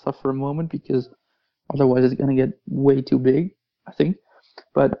related stuff for a moment because otherwise it's gonna get way too big, I think.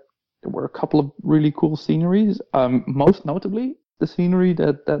 But there were a couple of really cool sceneries. Most notably, the scenery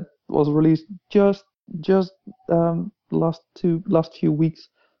that was released just last few weeks,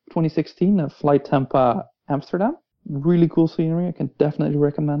 2016, Flight Tampa Amsterdam. Really cool scenery. I can definitely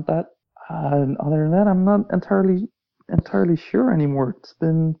recommend that. And other than that, I'm not entirely sure anymore. It's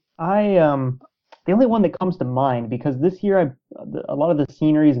been The only one that comes to mind, because this year a lot of the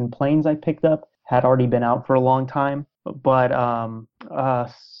sceneries and planes I picked up had already been out for a long time, but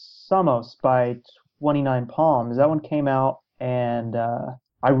Samos by 29 Palms, that one came out, and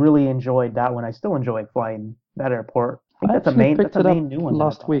I really enjoyed that one. I still enjoy flying that airport. I think actually that's picked a it up main new one.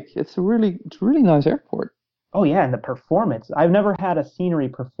 last week. It's a really nice airport. Oh yeah, and the performance. I've never had a scenery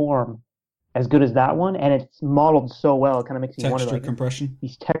perform as good as that one, and it's modeled so well. It kind of makes me wonder, Texture like, compression.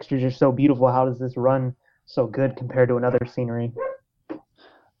 these textures are so beautiful. How does this run so good compared to another scenery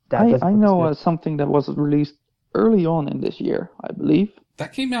that doesn't I look as know good. something that was released early on in this year, I believe.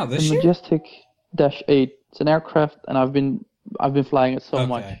 That came out The this year? Majestic Dash 8. It's an aircraft, and I've been flying it so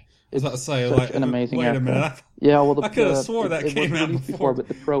much. Okay. I was about to It's say, such like, an amazing wait a aircraft. minute. Yeah, well, I could have swore that it came was out released before. but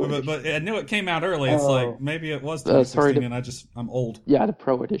the Pro edition. But I knew it came out early. It's Oh. like, maybe it was 2016 sorry, and I'm old. Yeah, the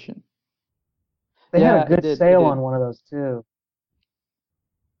Pro edition. They Yeah, had a good it sale did. on one of those too.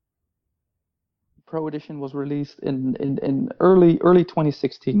 Pro edition was released in early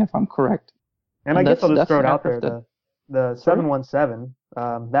 2016, if I'm correct. And And I guess I'll just that's throw it an out there. aircraft The Sorry? 717,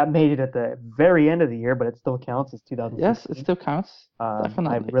 that made it at the very end of the year, but it still counts as 2016. Yes, it still counts. I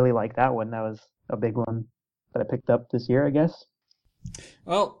Definitely. really like that one. That was a big one that I picked up this year, I guess.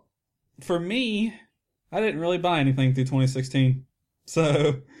 Well, for me, I didn't really buy anything through 2016.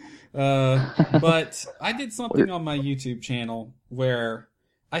 So, but I did something on my YouTube channel where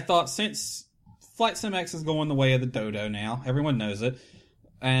I thought, since Flight Sim X is going the way of the Dodo now, everyone knows it,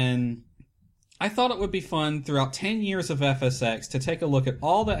 and I thought it would be fun throughout 10 years of FSX to take a look at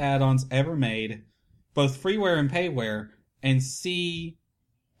all the add-ons ever made, both freeware and payware, and see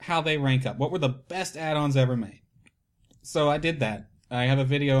how they rank up. What were the best add-ons ever made? So I did that. I have a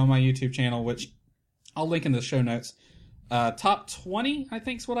video on my YouTube channel, which I'll link in the show notes. Top 20, I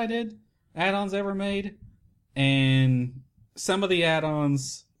think is what I did. Add-ons ever made. And some of the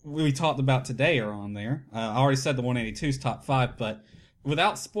add-ons we talked about today are on there. I already said the 182's top 5, but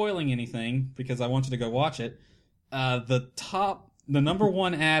without spoiling anything, because I want you to go watch it, the number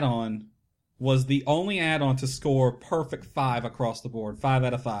one add-on was the only add-on to score perfect 5 across the board. 5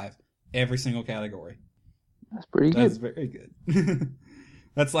 out of 5. Every single category. That's pretty good. That's very good.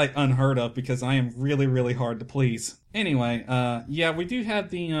 That's like unheard of because I am really, really hard to please. Anyway, yeah, we do have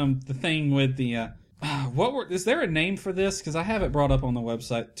the thing with the is there a name for this? Because I have it brought up on the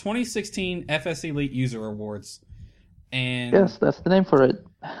website. 2016 FS Elite User Awards. And Yes, that's the name for it.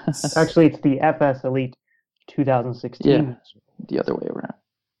 Actually, it's the FS Elite 2016. Yeah. The other way around.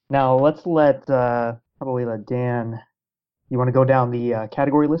 Now, let's probably let Dan. You want to go down the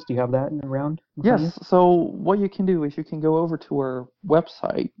category list? Do you have that around? Yes. So what you can do is you can go over to our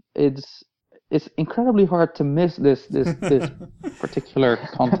website. It's incredibly hard to miss this particular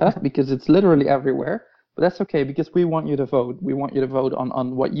contest because it's literally everywhere. But that's okay because we want you to vote. We want you to vote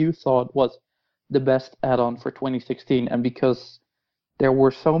on what you thought was the best add-on for 2016. And because there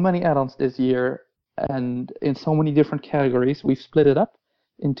were so many add-ons this year and in so many different categories, we've split it up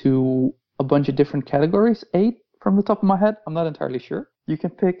into a bunch of different categories. 8 from the top of my head. I'm not entirely sure. You can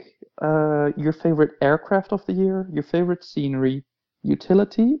pick your favorite aircraft of the year, your favorite scenery,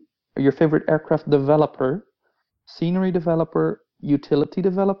 utility, or your favorite aircraft developer, scenery developer, utility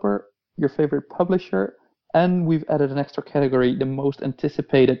developer, your favorite publisher, and we've added an extra category, the most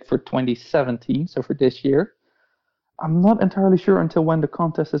anticipated for 2017, so for this year. I'm not entirely sure until when the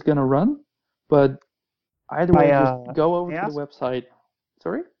contest is going to run, but either way, just go over to the website.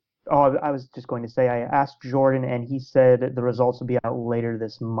 Sorry? Oh, I was just going to say, I asked Jordan, and he said the results will be out later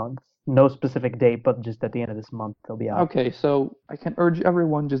this month. No specific date, but just at the end of this month, they'll be out. Okay, so I can urge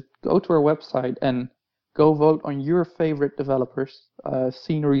everyone, just go to our website and go vote on your favorite developers,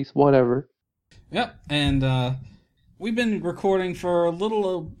 sceneries, whatever. Yep, and we've been recording for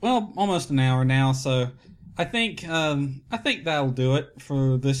almost an hour now, so I think that'll do it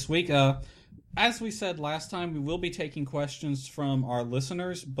for this week. As we said last time, we will be taking questions from our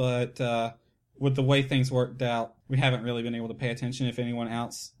listeners, but with the way things worked out, we haven't really been able to pay attention if anyone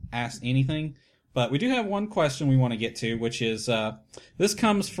else asked anything. But we do have one question we want to get to, which is, this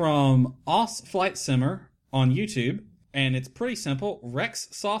comes from Os Flight Simmer on YouTube, and it's pretty simple. Rex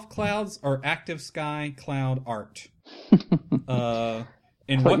soft clouds or active sky cloud art?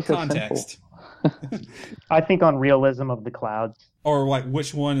 In what context? I think on realism of the clouds. Or like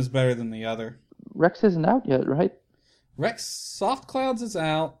which one is better than the other? Rex isn't out yet, right? Rex Soft Clouds is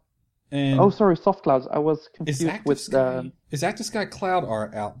out. And oh, sorry, Soft Clouds. I was confused with Is Active Sky Cloud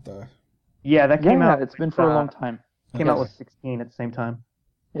Art out though? Yeah, that came out. It's been for a long time. Came out with 16 at the same time.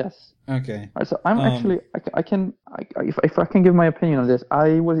 Yes. Okay. All right, so I'm actually if I can give my opinion on this,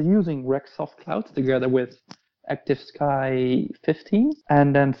 I was using Rex Soft Clouds together with Active Sky 15,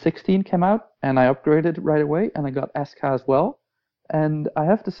 and then 16 came out, and I upgraded right away, and I got SK as well. And I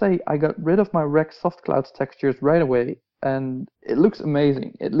have to say, I got rid of my Rex Soft Clouds textures right away, and it looks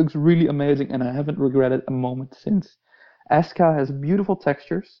amazing. It looks really amazing, and I haven't regretted a moment since. SK has beautiful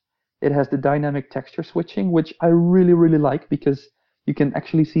textures. It has the dynamic texture switching, which I really, really like because you can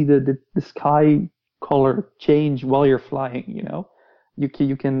actually see the sky color change while you're flying, you know?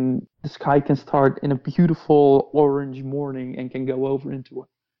 The sky can start in a beautiful orange morning and can go over into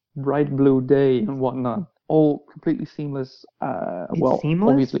a bright blue day and whatnot. all completely seamless. It's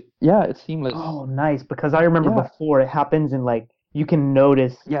seamless? Obviously, yeah, it's seamless. Oh, nice. Because I remember Yeah. before it happens and like you can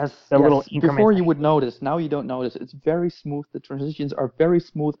notice Yes, the little yes. increments. Before you would notice, now you don't notice. It's very smooth. The transitions are very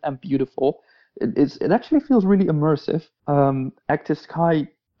smooth and beautiful. It actually feels really immersive. Active Sky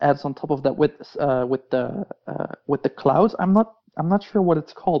adds on top of that with the clouds. I'm not sure what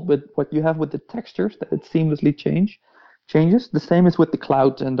it's called, but what you have with the textures that it seamlessly changes. The same is with the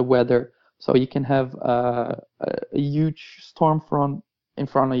clouds and the weather. So you can have a huge storm front in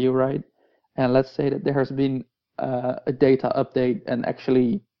front of you, right? And let's say that there has been a data update, and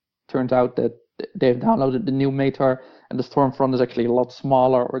actually turns out that they've downloaded the new Matar, and the storm front is actually a lot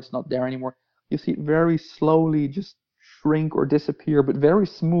smaller, or it's not there anymore. You see it very slowly just shrink or disappear, but very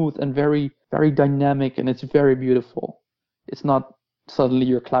smooth and very, very dynamic, and it's very beautiful. It's not suddenly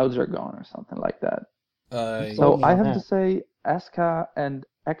your clouds are gone or something like that. So I have to say, Aska and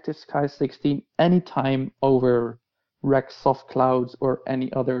Active Sky 16 anytime over Rex Soft Clouds or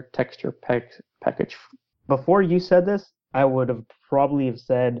any other texture package. Before you said this, I would have probably have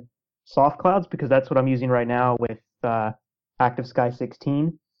said soft clouds because that's what I'm using right now with Active Sky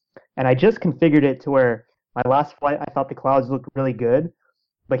 16. And I just configured it to where my last flight, I thought the clouds looked really good.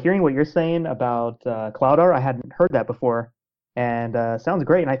 But hearing what you're saying about CloudR, I hadn't heard that before. And sounds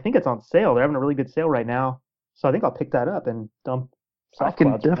great. And I think it's on sale. They're having a really good sale right now. So I think I'll pick that up and dump soft I can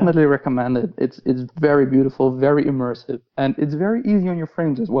clouds. definitely recommend it. It's very beautiful, very immersive, and it's very easy on your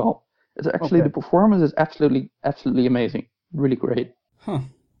frames as well. It's actually Okay. the performance is absolutely amazing. Really great. Huh.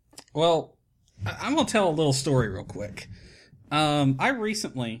 Well, I'm going to tell a little story real quick. I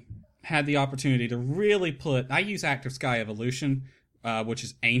recently had the opportunity to really I use Active Sky Evolution, which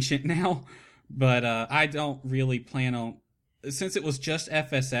is ancient now, but I don't really plan on, since it was just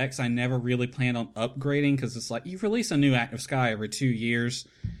FSX, I never really planned on upgrading, because it's like, you release a new Active Sky every 2 years,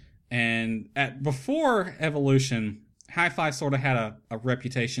 and before Evolution, Hi-Fi sort of had a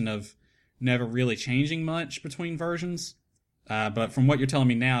reputation of never really changing much between versions. But from what you're telling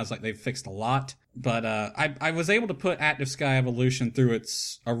me now, it's like they've fixed a lot. But I was able to put Active Sky Evolution through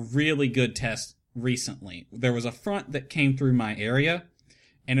a really good test recently. There was a front that came through my area,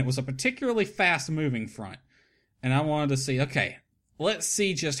 and it was a particularly fast-moving front. And I wanted to see, okay, let's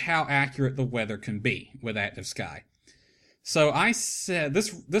see just how accurate the weather can be with Active Sky. So I said,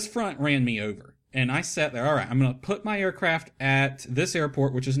 this front ran me over. And I sat there, all right, I'm going to put my aircraft at this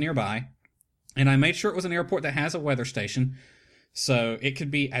airport, which is nearby. And I made sure it was an airport that has a weather station, so it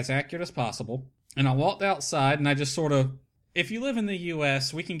could be as accurate as possible. And I walked outside, and I just sort of, if you live in the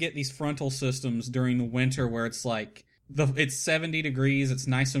U.S., we can get these frontal systems during the winter where it's like, it's 70 degrees, it's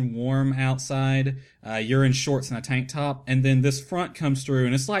nice and warm outside, you're in shorts and a tank top, and then this front comes through,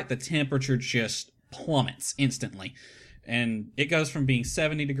 and it's like the temperature just plummets instantly. And it goes from being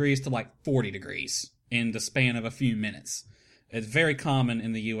 70 degrees to like 40 degrees in the span of a few minutes. It's very common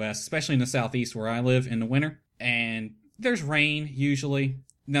in the U.S., especially in the southeast where I live in the winter. And there's rain, usually.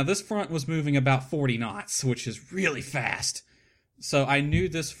 Now, this front was moving about 40 knots, which is really fast. So I knew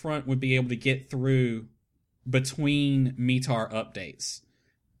this front would be able to get through between METAR updates.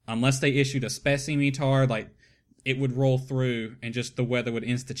 Unless they issued a Speci METAR, like, it would roll through and just the weather would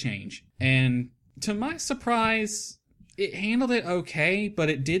insta-change. And to my surprise, it handled it okay, but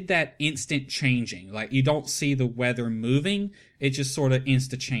it did that instant changing. Like, you don't see the weather moving, it just sort of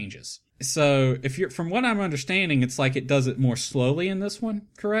insta-changes. So, from what I'm understanding, it's like it does it more slowly in this one,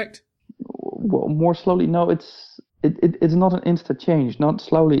 correct? Well, more slowly. No, it's not an instant change, not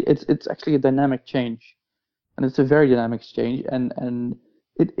slowly. It's actually a dynamic change, and it's a very dynamic change, and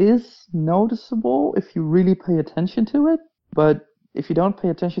it is noticeable if you really pay attention to it. But if you don't pay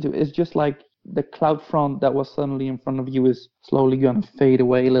attention to it, it's just like the cloud front that was suddenly in front of you is slowly going to fade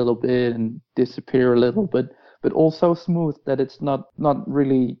away a little bit and disappear a little bit, but also smooth that it's not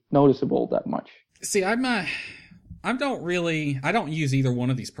really noticeable that much. See, I don't use either one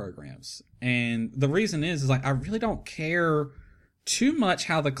of these programs. And the reason is like, I really don't care too much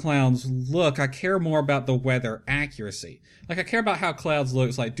how the clouds look. I care more about the weather accuracy. Like, I care about how clouds look.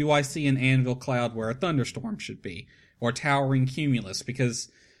 It's like, do I see an anvil cloud where a thunderstorm should be? Or towering cumulus?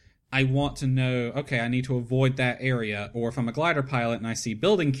 Because I want to know, okay, I need to avoid that area. Or if I'm a glider pilot and I see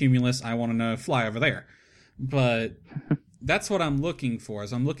building cumulus, I want to know, fly over there. But that's what I'm looking for,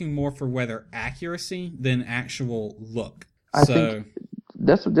 is I'm looking more for weather accuracy than actual look. I think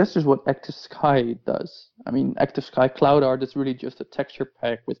that's just what Active Sky does. I mean, Active Sky Cloud Art is really just a texture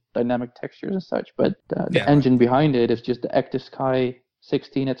pack with dynamic textures and such, but the engine behind it is just the Active Sky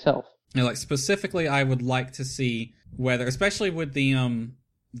 16 itself. Yeah, like, specifically, I would like to see weather, especially with the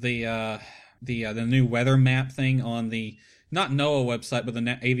new weather map thing on the not NOAA website, but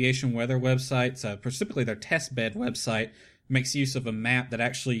the aviation weather website, specifically their test bed website, makes use of a map that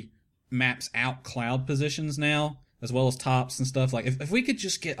actually maps out cloud positions now, as well as tops and stuff. Like, if we could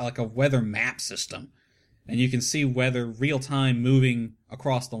just get like a weather map system, and you can see weather real time moving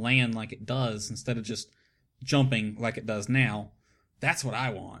across the land like it does, instead of just jumping like it does now, that's what I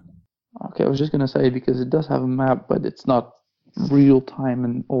want. Okay, I was just gonna say, because it does have a map, but it's not real time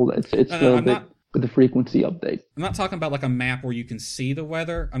and all that. It's a little bit with the frequency update. I'm not talking about like a map where you can see the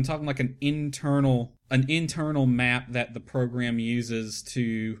weather. I'm talking like an internal map that the program uses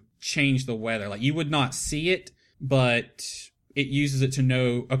to change the weather. Like, you would not see it, but it uses it to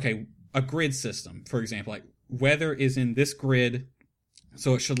know, okay, a grid system, for example, like weather is in this grid,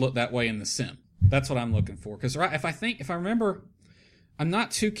 so it should look that way in the sim. That's what I'm looking for. Because if I remember, I'm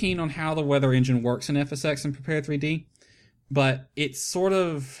not too keen on how the weather engine works in FSX and Prepare 3D, but it's sort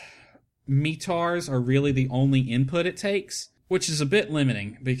of, METARs are really the only input it takes, which is a bit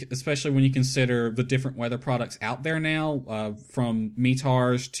limiting, especially when you consider the different weather products out there now, from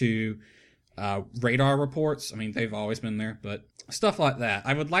METARs to radar reports. I mean, they've always been there, but stuff like that.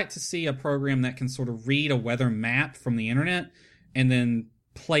 I would like to see a program that can sort of read a weather map from the internet and then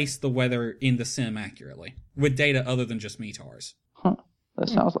place the weather in the sim accurately with data other than just METARs. Huh. That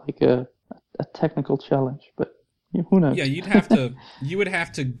sounds like a technical challenge, but who knows? Yeah, you would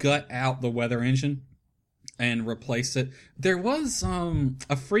have to gut out the weather engine and replace it. There was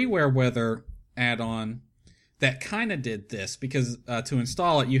a freeware weather add-on that kind of did this, because to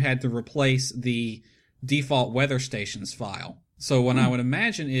install it, you had to replace the default weather stations file. So what I would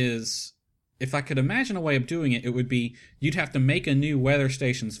imagine is, if I could imagine a way of doing it, it would be you'd have to make a new weather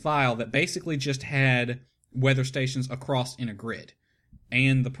stations file that basically just had weather stations across in a grid,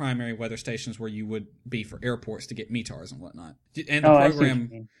 and the primary weather stations where you would be for airports to get METARs and whatnot. And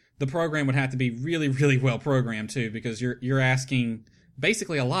the program would have to be really, really well programmed too, because you're asking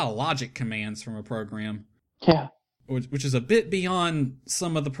basically a lot of logic commands from a program. Yeah. Which is a bit beyond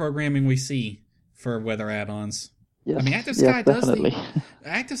some of the programming we see for weather add-ons. Yes. I mean, ActiveSky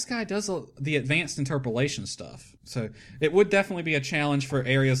does does the advanced interpolation stuff. So it would definitely be a challenge for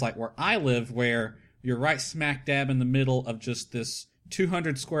areas like where I live, where you're right smack dab in the middle of just this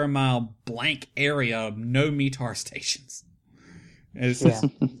 200 square mile blank area of no METAR stations.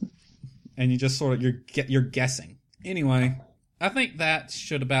 And you just sort of, you're guessing. Anyway, I think that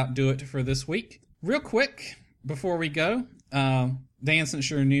should about do it for this week. Real quick, before we go, Dan, since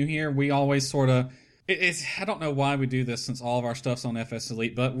you're new here, we always sort of, I don't know why we do this since all of our stuff's on FS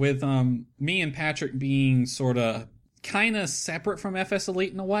Elite, but with me and Patrick being sort of kind of separate from FS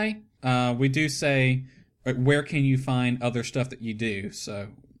Elite in a way, we do say, where can you find other stuff that you do? So,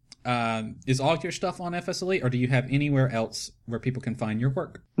 is all your stuff on FS Elite, or do you have anywhere else where people can find your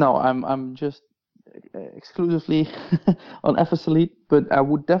work? No, I'm just exclusively on FS Elite, but I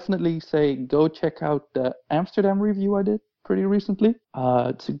would definitely say go check out the Amsterdam review I did pretty recently.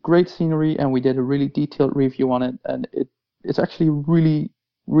 It's a great scenery, and we did a really detailed review on it, and it's actually really,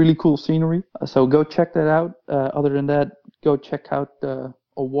 really cool scenery. So go check that out. Other than that, go check out the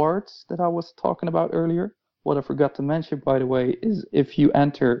awards that I was talking about earlier. What I forgot to mention, by the way, is if you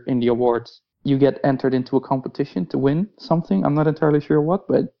enter in the awards, you get entered into a competition to win something. I'm not entirely sure what,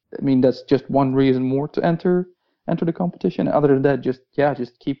 but I mean, that's just one reason more to enter the competition. Other than that, just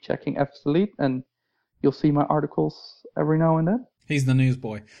keep checking FS Elite, and you'll see my articles every now and then. He's the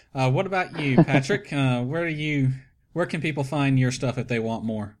newsboy. What about you, Patrick? Where can people find your stuff if they want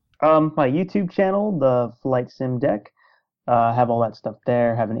more? My YouTube channel, the Flight Sim Deck. Have all that stuff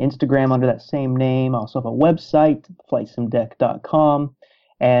there. Have an Instagram under that same name. I also have a website, flightsimdeck.com.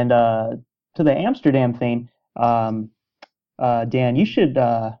 And to the Amsterdam thing, Dan, you should,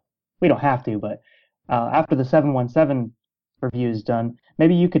 we don't have to, but after the 717 review is done,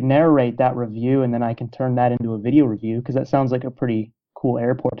 maybe you could narrate that review, and then I can turn that into a video review, because that sounds like a pretty cool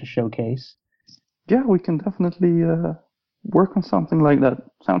airport to showcase. Yeah, we can definitely work on something like that.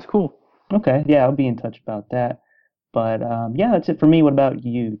 Sounds cool. Okay, yeah, I'll be in touch about that. But yeah, that's it for me. What about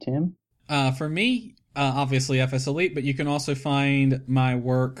you, Tim? For me, obviously FS Elite, but you can also find my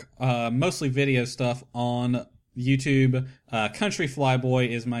work, mostly video stuff, on YouTube. Country Flyboy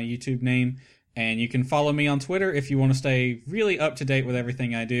is my YouTube name, and you can follow me on Twitter if you want to stay really up to date with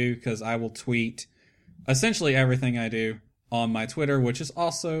everything I do, because I will tweet essentially everything I do on my Twitter, which is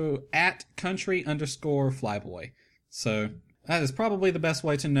also at country_flyboy. So that is probably the best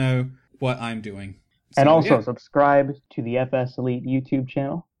way to know what I'm doing. And also subscribe to the FS Elite YouTube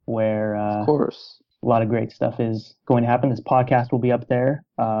channel, where of course a lot of great stuff is going to happen. This podcast will be up there,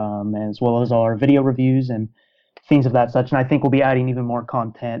 as well as all our video reviews and things of that such. And I think we'll be adding even more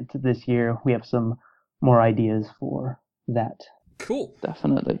content this year. We have some more ideas for that. Cool.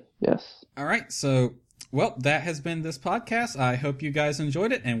 Definitely, yes. All right, so, well, that has been this podcast. I hope you guys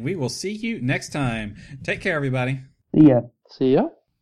enjoyed it, and we will see you next time. Take care, everybody. See ya. See ya.